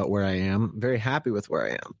sad about where I am. I'm very happy with where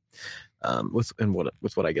I am, with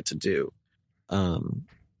what I get to do.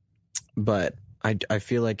 But I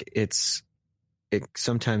feel like it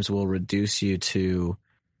sometimes will reduce you to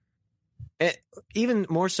it, even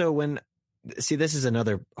more so when, see, this is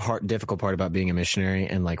another difficult part about being a missionary,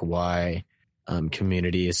 and like why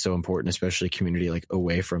community is so important, especially community like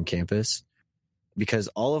away from campus, because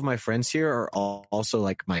all of my friends here are also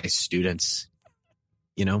like my students,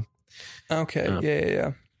 you know? Okay.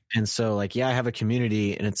 Yeah. And so like, I have a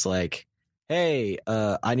community, and it's like, hey,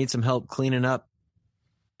 I need some help cleaning up,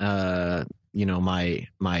 my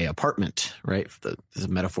apartment, right? This is a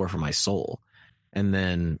metaphor for my soul. And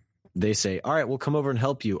then they say, all right, we'll come over and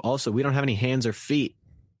help you. Also, we don't have any hands or feet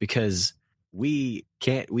because they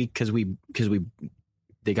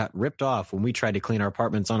got ripped off when we tried to clean our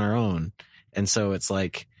apartments on our own. And so it's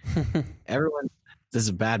like everyone, this is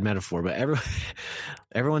a bad metaphor, but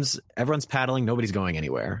everyone's paddling. Nobody's going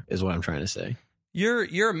anywhere is what I'm trying to say.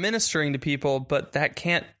 You're ministering to people, but that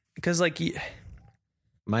can't, because like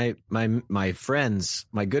my friends,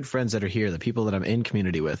 my good friends that are here, the people that I'm in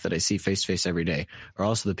community with, that I see face to face every day, are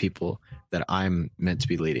also the people that I'm meant to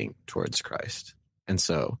be leading towards Christ. And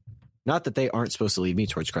so, not that they aren't supposed to lead me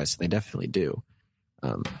towards Christ, they definitely do.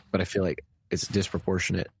 But I feel like it's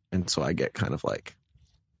disproportionate, and so I get kind of like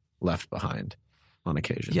left behind on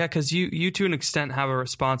occasion. Yeah, because you to an extent have a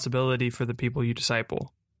responsibility for the people you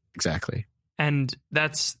disciple. Exactly. And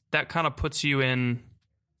that kind of puts you in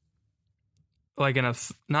like in a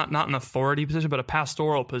not an authority position, but a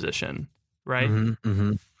pastoral position, right?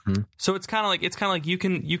 So it's kind of like you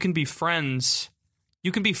can be friends,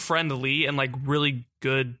 you can be friendly and like really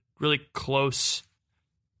good, really close,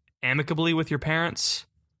 amicably with your parents.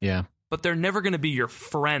 Yeah, but they're never going to be your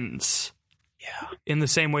friends. Yeah, in the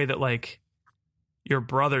same way that like your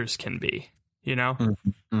brothers can be, you know.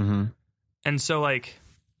 And so like,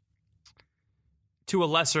 to a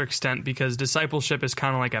lesser extent, because discipleship is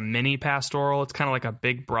kind of like a mini pastoral. It's kind of like a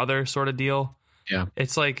big brother sort of deal. Yeah.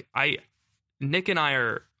 It's like Nick and I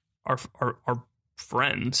are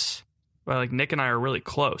friends. But like Nick and I are really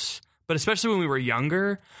close. But especially when we were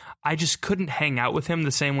younger, I just couldn't hang out with him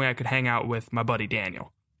the same way I could hang out with my buddy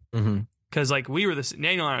Daniel. Because like Daniel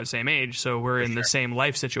and I are the same age, so we're in the same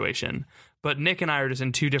life situation. But Nick and I are just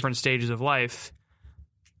in two different stages of life.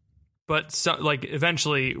 But so, like,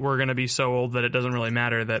 eventually we're going to be so old that it doesn't really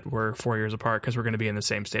matter that we're 4 years apart, because we're going to be in the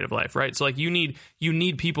same state of life, right? So like you need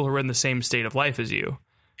people who are in the same state of life as you.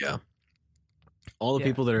 Yeah. All the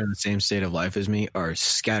people that are in the same state of life as me are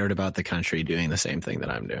scattered about the country doing the same thing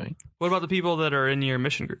that I'm doing. What about the people that are in your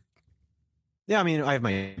mission group? Yeah, I mean, I have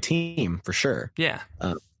my team for sure. Yeah.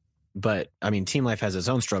 But I mean, team life has its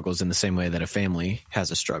own struggles in the same way that a family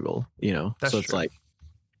has a struggle, you know? That's so it's true. like,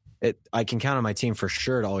 I can count on my team for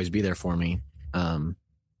sure to always be there for me.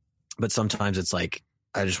 But sometimes it's like,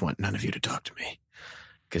 I just want none of you to talk to me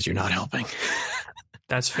because you're not helping.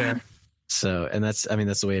 That's fair. So, and that's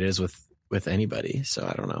the way it is with anybody. So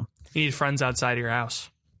I don't know. You need friends outside of your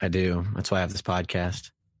house. I do. That's why I have this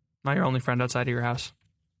podcast. Am I your only friend outside of your house?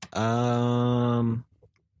 Yes.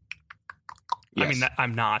 I mean,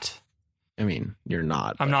 I'm not. I mean, you're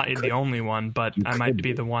not. I'm not the only one, but I might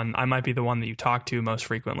be the one. I might be the one that you talk to most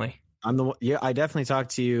frequently. I'm the one. Yeah, I definitely talk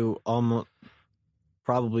to you almost,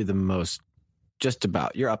 probably the most. Just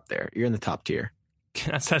about. You're up there. You're in the top tier.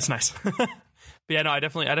 That's nice. But yeah, no, I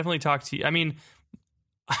definitely talk to you. I mean,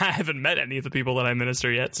 I haven't met any of the people that I minister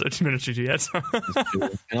to yet. So.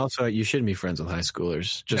 And also, you shouldn't be friends with high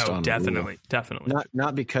schoolers. Definitely.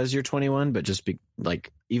 Not because you're 21, but just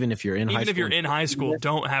even if you're in high school. Even if you're in high school,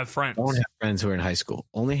 don't have friends. Don't have friends who are in high school.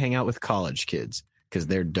 Only hang out with college kids because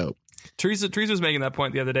they're dope. Teresa was making that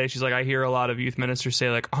point the other day. She's like, I hear a lot of youth ministers say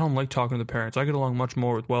like, I don't like talking to the parents. I get along much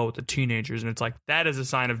more with the teenagers, and it's like that is a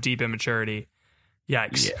sign of deep immaturity.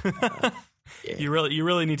 Yikes. Yeah. Yeah. You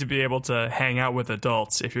really need to be able to hang out with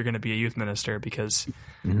adults if you're going to be a youth minister, because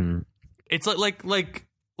it's like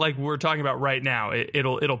we're talking about right now.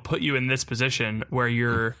 It'll put you in this position where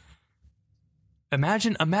you're.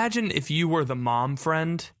 Imagine if you were the mom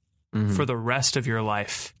friend for the rest of your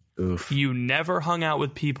life. Oof. You never hung out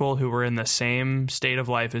with people who were in the same state of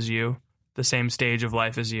life as you, the same stage of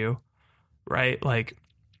life as you, right? Like,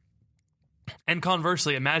 and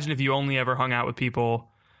conversely, imagine if you only ever hung out with people.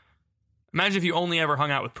 Imagine if you only ever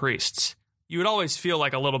hung out with priests. You would always feel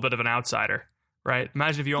like a little bit of an outsider, right?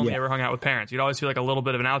 Imagine if you only ever hung out with parents. You'd always feel like a little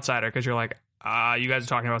bit of an outsider because you're like, you guys are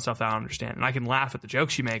talking about stuff that I don't understand. And I can laugh at the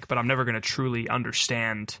jokes you make, but I'm never going to truly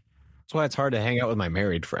understand. That's why it's hard to hang out with my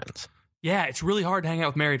married friends. Yeah, it's really hard to hang out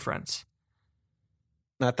with married friends.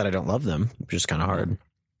 Not that I don't love them. It's just kind of hard.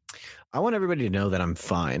 I want everybody to know that I'm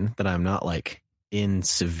fine, that I'm not like in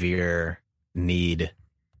severe need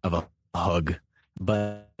of a hug,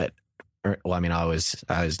 but I always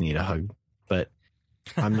need a hug, but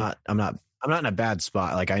I'm not in a bad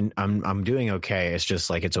spot. Like I'm doing okay. It's just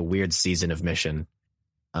like, it's a weird season of mission,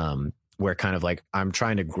 where kind of like I'm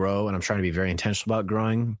trying to grow and I'm trying to be very intentional about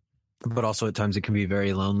growing, but also at times it can be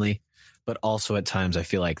very lonely, but also at times I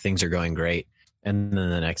feel like things are going great. And then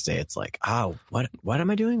the next day it's like, oh, what am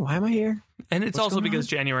I doing? Why am I here? And it's also because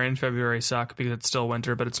January and February suck because it's still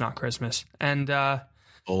winter, but it's not Christmas. And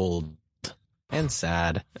old and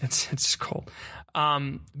sad. It's cold.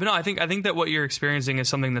 But no, I think that what you're experiencing is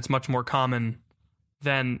something that's much more common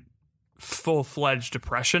than full-fledged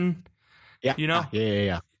depression. Yeah. You know?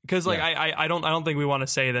 Yeah. Because like I don't think we want to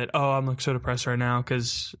say that, oh, I'm like so depressed right now,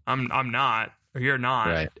 because I'm not, or you're not.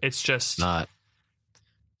 Right. It's just not.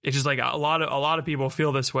 It's just like a lot of people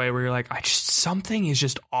feel this way, where you're like, something is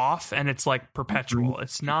just off, and it's like perpetual. Mm-hmm.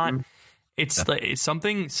 It's not. It's like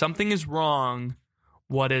something is wrong.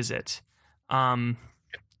 What is it?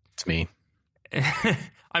 It's me.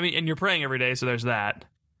 I mean, and you're praying every day, so there's that.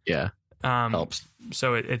 Yeah. Helps.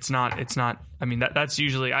 So it's not. I mean, that's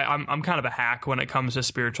usually I'm kind of a hack when it comes to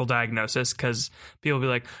spiritual diagnosis, because people be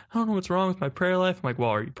like, I don't know what's wrong with my prayer life. I'm like, well,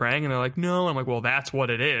 are you praying? And they're like, no. And I'm like, well, that's what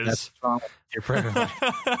it is. That's what's wrong with your prayer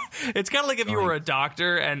life. It's kind of like if you were a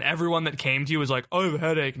doctor and everyone that came to you was like, oh, I have a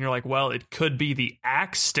headache, and you're like, well, it could be the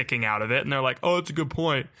axe sticking out of it, and they're like, oh, it's a good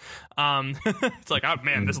point. It's like, oh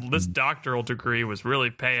man, this doctoral degree was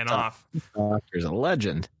really paying off. Doctor's a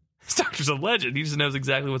legend. This doctor's a legend. He just knows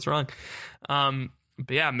exactly what's wrong.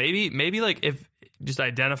 But yeah, maybe like, if just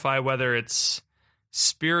identify whether it's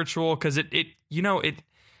spiritual, because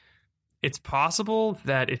it's possible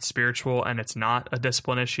that it's spiritual and it's not a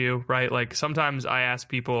discipline issue, right? Like sometimes I ask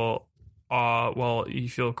people, well, you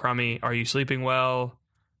feel crummy. Are you sleeping well?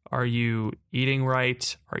 Are you eating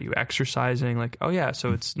right? Are you exercising? Like, oh yeah,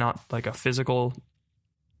 so it's not like a physical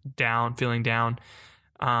feeling down.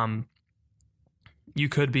 You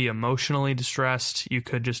could be emotionally distressed. You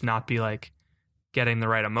could just not be like getting the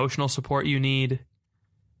right emotional support you need.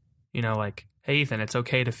 You know, like, hey, Ethan, it's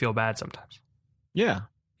okay to feel bad sometimes. Yeah.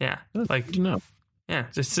 Yeah. That's like, good to know. Yeah.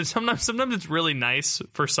 Sometimes it's really nice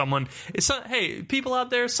for someone. Hey, people out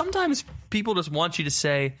there, sometimes people just want you to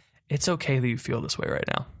say, it's okay that you feel this way right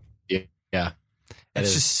now. Yeah.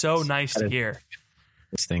 It's just so nice to hear.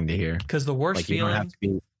 This thing to hear. Because the worst feeling. You don't have to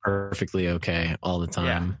be perfectly okay all the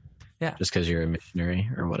time. Yeah. Just because you're a missionary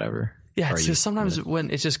or whatever. Yeah, it's just sometimes when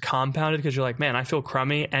it's just compounded, because you're like, man, I feel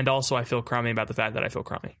crummy, and also I feel crummy about the fact that I feel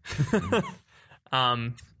crummy.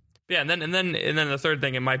 Yeah, and then the third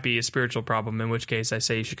thing, it might be a spiritual problem, in which case I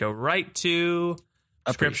say you should go right to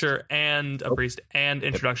scripture and a priest and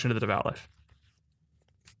introduction to the devout life.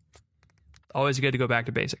 Always good to go back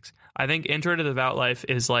to basics. I think Intro to the Devout Life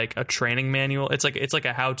is like a training manual. It's like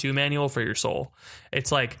a how-to manual for your soul.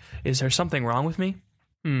 It's like, is there something wrong with me?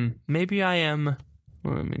 Maybe I am.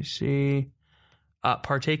 Let me see.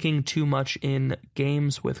 Partaking too much in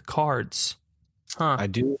games with cards. Huh. I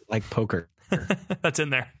do like poker. That's in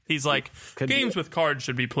there. He's like, games with cards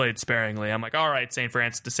should be played sparingly. I'm like, all right, St.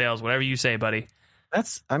 Francis de Sales, whatever you say, buddy.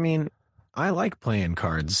 I like playing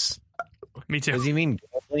cards. Me too. Does he mean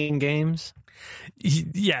gambling games?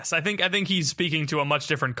 Yes, I think he's speaking to a much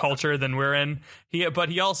different culture than we're in. But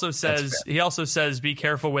he also says be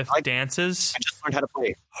careful with dances. I just learned how to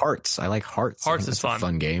play Hearts. I like Hearts. Hearts is fun. A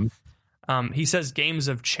fun game. He says games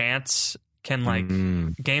of chance can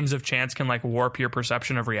warp your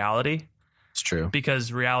perception of reality. It's true,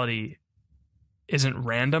 because reality isn't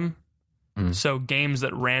random. So games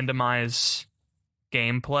that randomize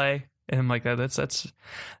gameplay. And I'm like, that's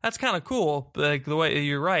kind of cool. Like the way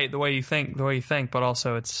you're right, the way you think, but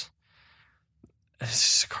also it's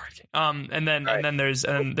just a card game. And then there's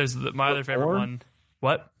my other favorite one.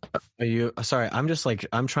 What? Are you sorry?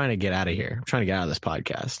 I'm trying to get out of here. I'm trying to get out of this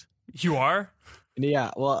podcast. You are?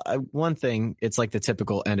 Yeah. Well, one thing, it's like the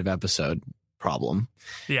typical end of episode problem.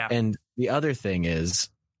 Yeah. And the other thing is,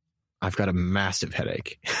 I've got a massive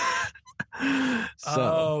headache.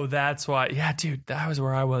 Oh, that's why. Yeah, dude, that was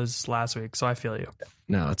where I was last week, so I feel you.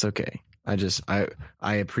 No, it's okay. I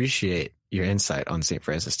appreciate your insight on St.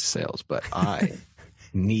 Francis de Sales, but I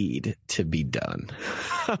need to be done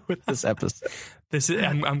with this episode.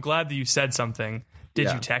 I'm glad that you said something.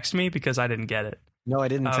 Did you text me? Because I didn't get it. No, I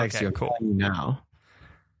didn't text you. I'm calling you now.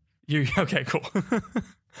 Okay, cool.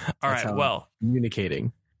 All right, well,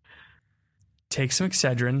 communicating. Take some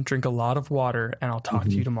Excedrin, drink a lot of water, and I'll talk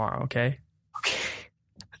to you tomorrow, okay? Okay.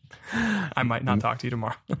 I might not talk to you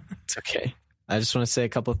tomorrow. It's okay. I just want to say a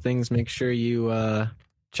couple of things. Make sure you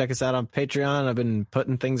check us out on Patreon. I've been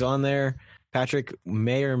putting things on there. Patrick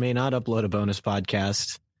may or may not upload a bonus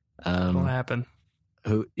podcast. Will happen.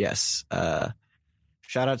 Yes.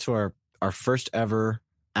 Shout out to our first ever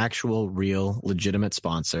actual, real, legitimate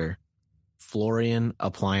sponsor, Florian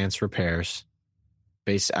Appliance Repairs,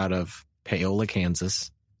 based out of Paola,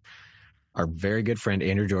 Kansas. Our very good friend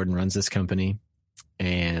Andrew Jordan runs this company,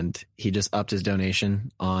 and he just upped his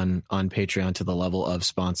donation on Patreon to the level of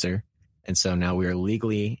sponsor. And so now we are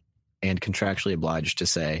legally and contractually obliged to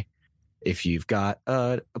say, if you've got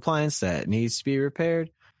an appliance that needs to be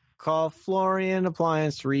repaired, call Florian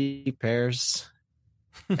Appliance Repairs.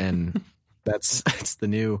 And that's the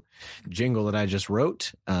new jingle that I just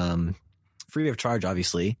wrote. Free of charge,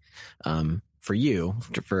 obviously. For you,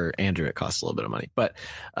 for Andrew, it costs a little bit of money. But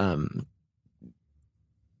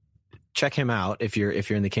check him out if you're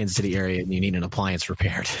in the Kansas City area and you need an appliance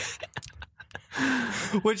repaired.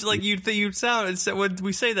 Which, like, you sound, when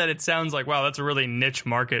we say that, it sounds like, wow, that's a really niche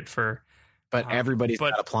market for. But everybody's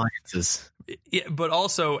got appliances. Yeah, but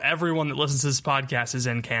also everyone that listens to this podcast is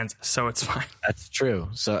in Kansas, so it's fine. That's true.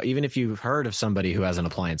 So even if you've heard of somebody who has an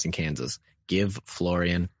appliance in Kansas, give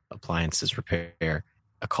Florian Appliances Repair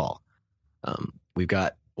a call. We'll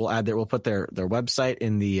put their website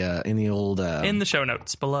in the in the show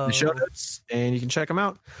notes below. The show notes, and you can check them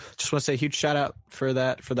out. Just want to say a huge shout out for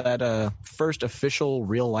that first official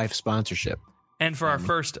real life sponsorship. And for our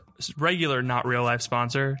first regular, not real life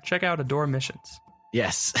sponsor, check out Adore Missions.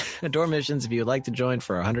 Yes. Adore Missions. If you would like to join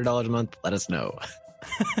for $100 a month, let us know.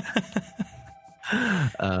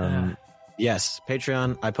 Yes.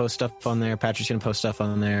 Patreon. I post stuff on there. Patrick's going to post stuff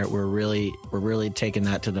on there. We're really taking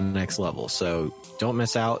that to the next level. So don't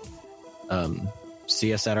miss out.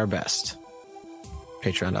 See us at our best.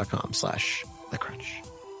 Patreon.com/thecrunch.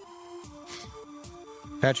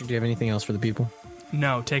 Patrick, do you have anything else for the people?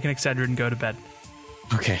 No, take an Excedrin and go to bed.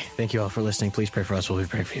 Okay. Thank you all for listening. Please pray for us while we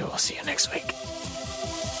pray for you. We'll see you next week.